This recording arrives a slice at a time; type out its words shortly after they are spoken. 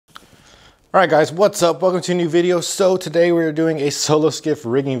All right guys, what's up? Welcome to a new video. So today we're doing a solo skiff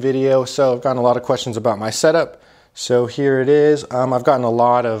rigging video. So I've gotten a lot of questions about my setup. So here it is. I've gotten a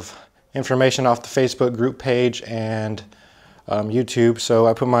lot of information off the Facebook group page and YouTube. So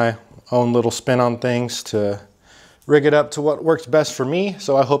I put my own little spin on things to rig it up to what works best for me.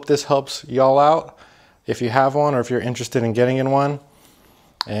 So I hope this helps y'all out if you have one or if you're interested in getting in one.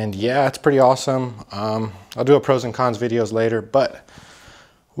 And yeah, it's pretty awesome. I'll do a pros and cons videos later, but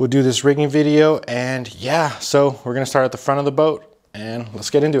we'll do this rigging video. And yeah, so we're gonna start at the front of the boat and let's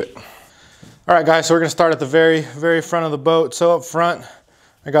get into it. All right guys, so we're gonna start at the very front of the boat. So up front,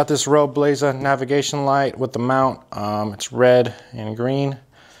 I got this Blazer navigation light with the mount. It's red and green.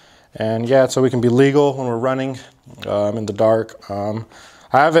 And yeah, so we can be legal when we're running in the dark. I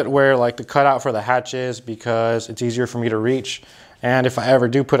have it where like the cutout for the hatch is because it's easier for me to reach. And if I ever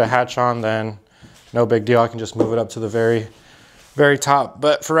do put a hatch on, then no big deal. I can just move it up to the very top.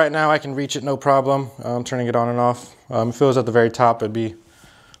 But for right now, I can reach it no problem. Turning it on and off. If it was at the very top, it'd be a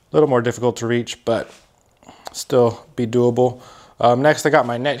little more difficult to reach, but still be doable. Next, I got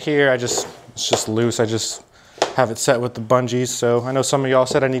my net here. It's just loose. I just have it set with the bungees. So I know some of y'all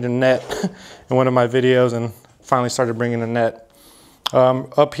said I need a net in one of my videos and finally started bringing a net.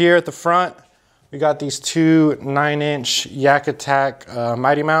 Up here at the front, we got these two 9-inch Yak Attack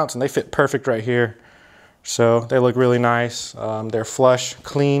Mighty mounts, and they fit perfect right here. So they look really nice. They're flush,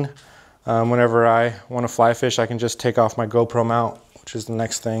 clean. Whenever I want to fly fish, I can just take off my GoPro mount, which is the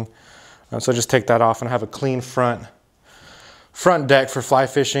next thing. So just take that off and have a clean front deck for fly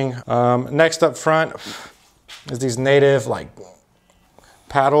fishing. Next up front is these native like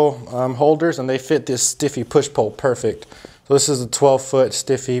paddle holders, and they fit this stiffy push pole perfect. So this is a 12-foot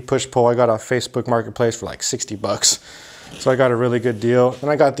stiffy push pole I got off Facebook Marketplace for like 60 bucks. So I got a really good deal. And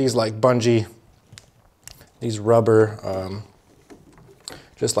I got these like bungee, these rubber,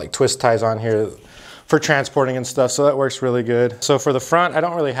 just like twist ties on here for transporting and stuff. So that works really good. So for the front, I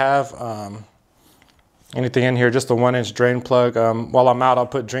don't really have anything in here, just a 1-inch drain plug. While I'm out, I'll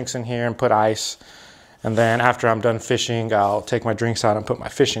put drinks in here and put ice. And then after I'm done fishing, I'll take my drinks out and put my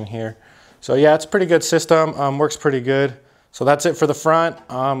fish in here. So yeah, it's a pretty good system, works pretty good. So that's it for the front.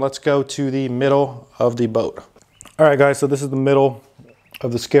 Let's go to the middle of the boat. All right guys, so this is the middle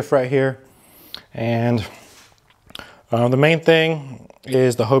of the skiff right here. And the main thing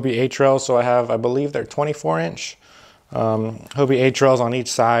is the Hobie A-trails. So I believe they're 24-inch Hobie A-trails on each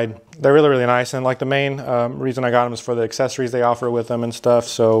side. They're really nice. And like the main reason I got them is for the accessories they offer with them and stuff.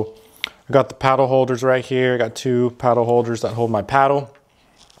 So I got the paddle holders right here. I got two paddle holders that hold my paddle.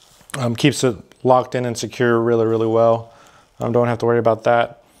 Keeps it locked in and secure really well. Don't have to worry about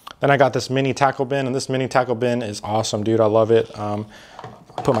that. Then I got this mini tackle bin, and this mini tackle bin is awesome, dude. I love it.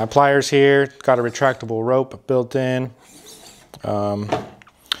 Put my pliers here. Got a retractable rope built in. So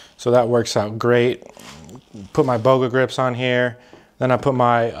that works out great. Put my boga grips on here. Then I put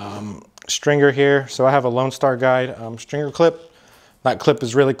my stringer here. So I have a Lone Star Guide stringer clip. That clip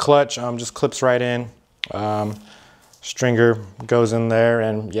is really clutch. Just clips right in. Stringer goes in there,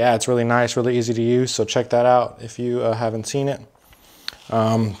 and yeah, it's really nice, really easy to use. So check that out if you haven't seen it.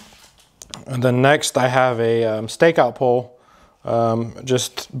 And then next I have a stakeout pole,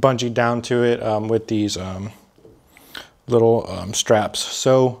 just bungeed down to it with these little straps.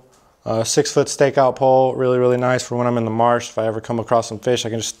 So 6-foot stakeout pole, really nice for when I'm in the marsh. If I ever come across some fish, I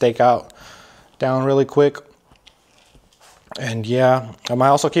can just stake out down really quick. And yeah, I might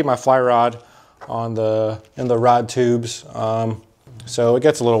also keep my fly rod in the rod tubes, so it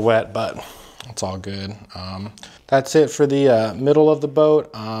gets a little wet, but it's all good. That's it for the middle of the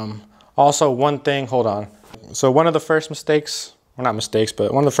boat. Also, one thing, hold on. So one of the first mistakes, well, not mistakes,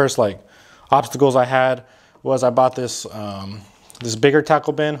 but one of the first like obstacles I had was I bought this this bigger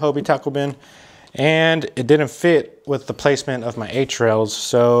tackle bin, Hobie tackle bin, and it didn't fit with the placement of my A-trails.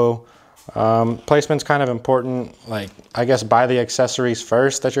 So placement's kind of important. Like, I guess buy the accessories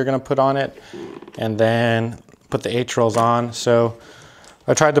first that you're gonna put on it and then put the A-trails on. So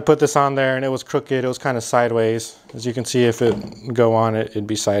I tried to put this on there and it was crooked. It was kind of sideways. As you can see, if it go on it, it'd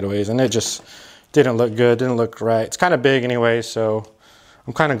be sideways, and it just didn't look good, didn't look right. It's kind of big anyway, so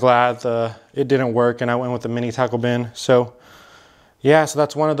I'm kind of glad it didn't work and I went with the mini tackle bin. So yeah, so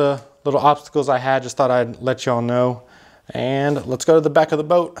that's one of the little obstacles I had. Just thought I'd let y'all know. And let's go to the back of the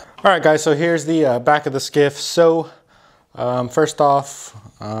boat. All right guys, so here's the back of the skiff. So first off,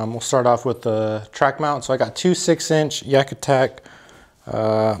 we'll start off with the track mount. So I got two 6-inch Yak Attack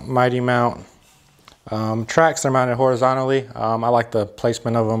Mighty mount tracks. They're mounted horizontally. I like the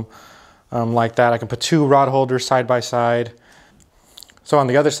placement of them like that. I can put two rod holders side by side. So on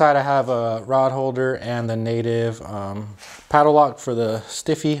the other side, I have a rod holder and the native paddle lock for the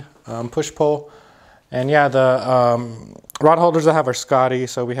stiffy push pull. And yeah, the rod holders I have are Scotty.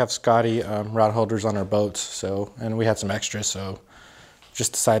 So we have Scotty rod holders on our boats. So, and we had some extras, so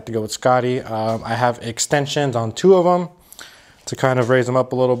just decided to go with Scotty. I have extensions on 2 of them to kind of raise them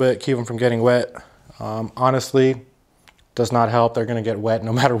up a little bit, keep them from getting wet. Honestly, does not help. They're gonna get wet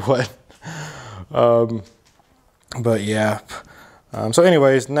no matter what. But yeah. So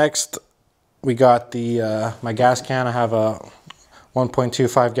anyways, next we got the my gas can. I have a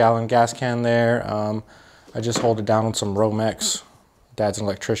 1.25 gallon gas can there. I just hold it down with some Romex. Dad's an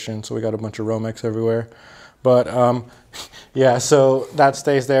electrician, so we got a bunch of Romex everywhere. But yeah, so that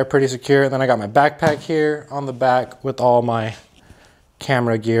stays there pretty secure. And then I got my backpack here on the back with all my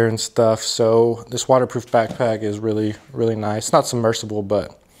camera gear and stuff. So this waterproof backpack is really, really nice. It's not submersible,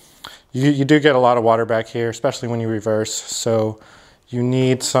 but you do get a lot of water back here, especially when you reverse. So you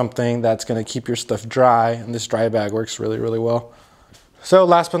need something that's gonna keep your stuff dry, and this dry bag works really, really well. So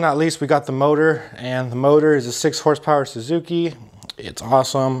last but not least, we got the motor, and the motor is a 6 horsepower Suzuki. It's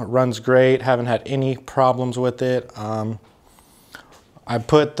awesome, runs great, haven't had any problems with it. I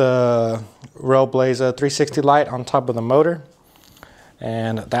put the Railblazer 360 light on top of the motor,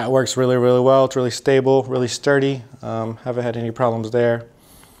 and that works really, really well. It's really stable, really sturdy. Haven't had any problems there.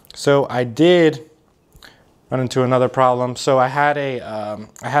 So I did run into another problem. So I had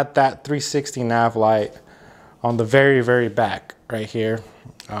that 360 nav light on the very, very back right here.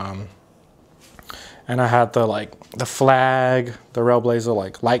 And I had the flag, the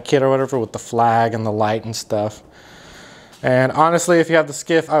Railblazer light kit or whatever with the flag and the light and stuff. And honestly, if you have the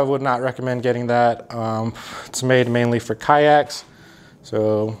Skiff, I would not recommend getting that. It's made mainly for kayaks.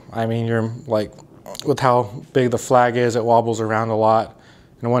 So, I mean, you're with how big the flag is, it wobbles around a lot.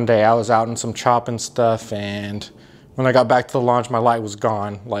 And one day I was out in some chop and stuff, and when I got back to the launch, my light was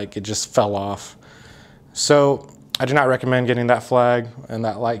gone. It just fell off. So I do not recommend getting that flag and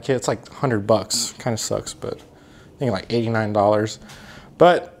that light kit. It's like $100, kind of sucks, but I think like $89.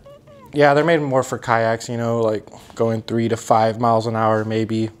 But yeah, they're made more for kayaks, you know, going 3 to 5 miles an hour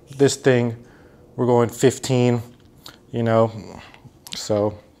maybe. This thing, we're going 15, you know,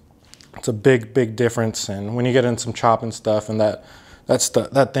 so it's a big, big difference. And when you get in some chop and stuff, and that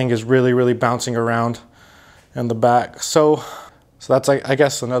thing is really, really bouncing around in the back. So that's I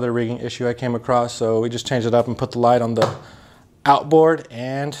guess another rigging issue I came across. So we just changed it up and put the light on the outboard,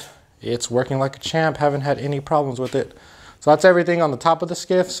 and it's working like a champ. Haven't had any problems with it. So that's everything on the top of the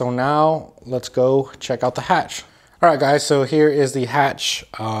Skiff. So now let's go check out the hatch. All right, guys, so here is the hatch.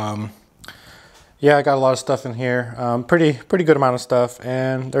 Yeah, I got a lot of stuff in here. Pretty good amount of stuff.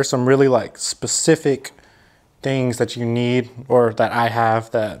 And there's some really specific things that you need, or that I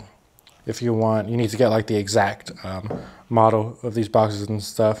have, that if you want, you need to get the exact model of these boxes and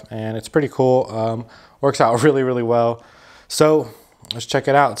stuff. And it's pretty cool. Works out really, really well. So let's check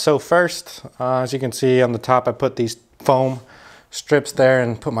it out. So first, as you can see on the top, I put these foam strips there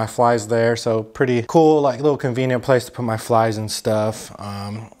and put my flies there. So pretty cool, little convenient place to put my flies and stuff.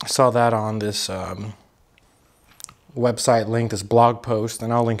 I saw that on this website link, this blog post,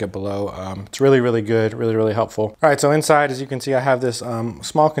 and I'll link it below. It's really, really good, really, really helpful. All right, so inside, as you can see, I have this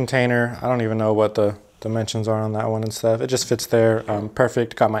small container. I don't even know what the dimensions are on that one and stuff. It just fits there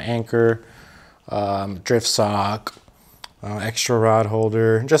perfect. Got my anchor, drift sock, extra rod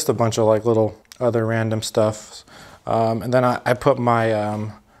holder, just a bunch of little other random stuff. And then I put my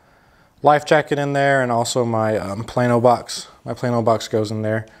life jacket in there, and also my Plano box. My Plano box goes in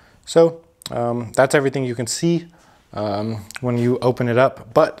there. So that's everything you can see when you open it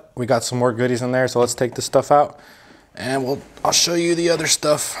up, but we got some more goodies in there. So let's take this stuff out, and I'll show you the other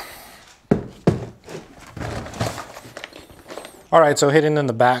stuff. All right, so hidden in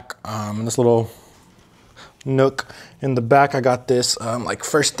the back, in this little nook in the back, I got this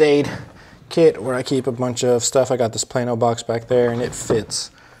first aid kit where I keep a bunch of stuff. I got this Plano box back there, and it fits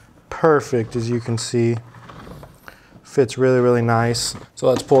perfect, as you can see. Fits really, really nice. So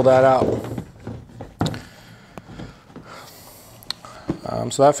let's pull that out.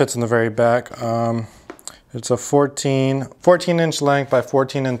 So that fits in the very back. It's a 14-inch length by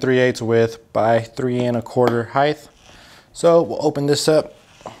 14 3/8 width by 3 1/4 height. So we'll open this up,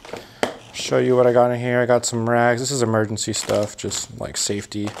 show you what I got in here. I got some rags. This is emergency stuff, just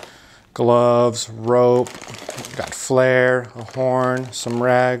safety. Gloves, rope, got flare, a horn, some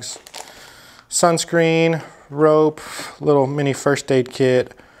rags, sunscreen, rope, little mini first aid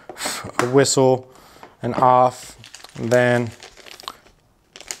kit, a whistle, an off, and then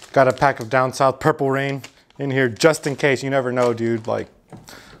got a pack of Down South Purple Rain in here just in case. You never know, dude,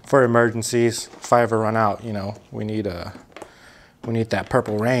 for emergencies. If I ever run out, you know, we need we need that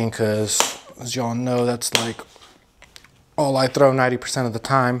purple rain, because as y'all know, that's like all I throw 90% of the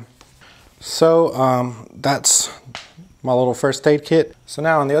time. So that's my little first aid kit. So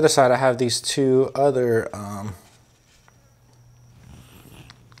now on the other side, I have these two other I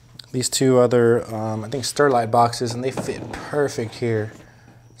think Sterlite boxes, and they fit perfect here.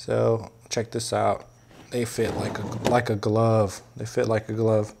 So check this out. They fit like a glove. They fit like a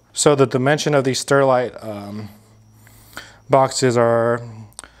glove. So the dimension of these Sterlite boxes are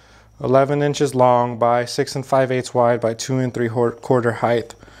 11 inches long by 6 5/8 wide by 2 3/4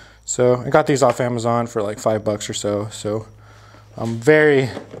 height. So I got these off Amazon for like $5 or so. So very,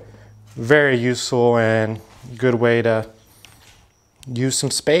 very useful and good way to use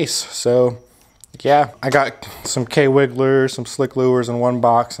some space. So yeah, I got some K-Wigglers, some slick lures in one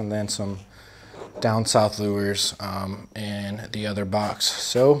box, and then some down south lures in the other box.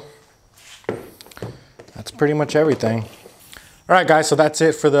 So that's pretty much everything. All right, guys, so that's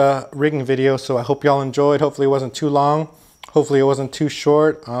it for the rigging video. So I hope y'all enjoyed. Hopefully it wasn't too long. Hopefully it wasn't too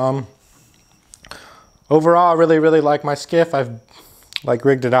short. Overall, I really like my skiff. I've like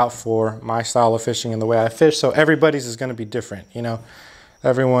rigged it out for my style of fishing and the way I fish. So everybody's is gonna be different, you know.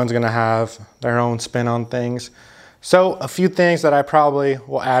 Everyone's gonna have their own spin on things. So a few things that I probably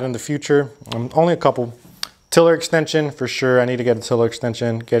will add in the future. Only a couple. Tiller extension for sure. I need to get a tiller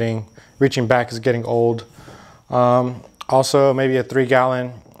extension. Reaching back is getting old. Also maybe a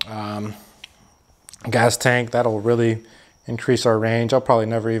 3-gallon gas tank. That'll really increase our range. I'll probably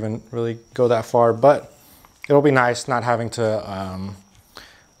never even really go that far, but it'll be nice not having to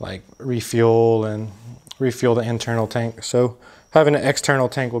like refuel the internal tank. So having an external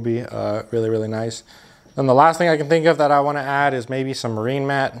tank will be really nice. And the last thing I can think of that I want to add is maybe some marine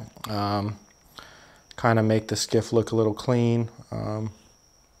mat. Kind of make the skiff look a little clean.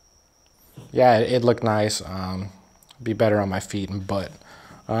 Yeah, it'd look nice. Be better on my feet and butt.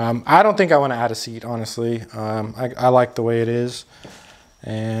 I don't think I want to add a seat, honestly. I like the way it is.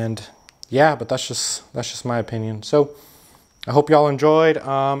 And yeah, but that's just my opinion. So I hope y'all enjoyed. If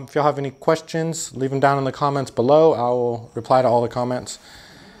y'all have any questions, leave them down in the comments below. I will reply to all the comments.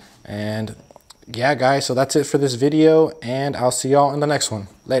 And yeah, guys, so that's it for this video, and I'll see y'all in the next one.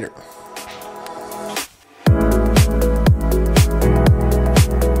 Later.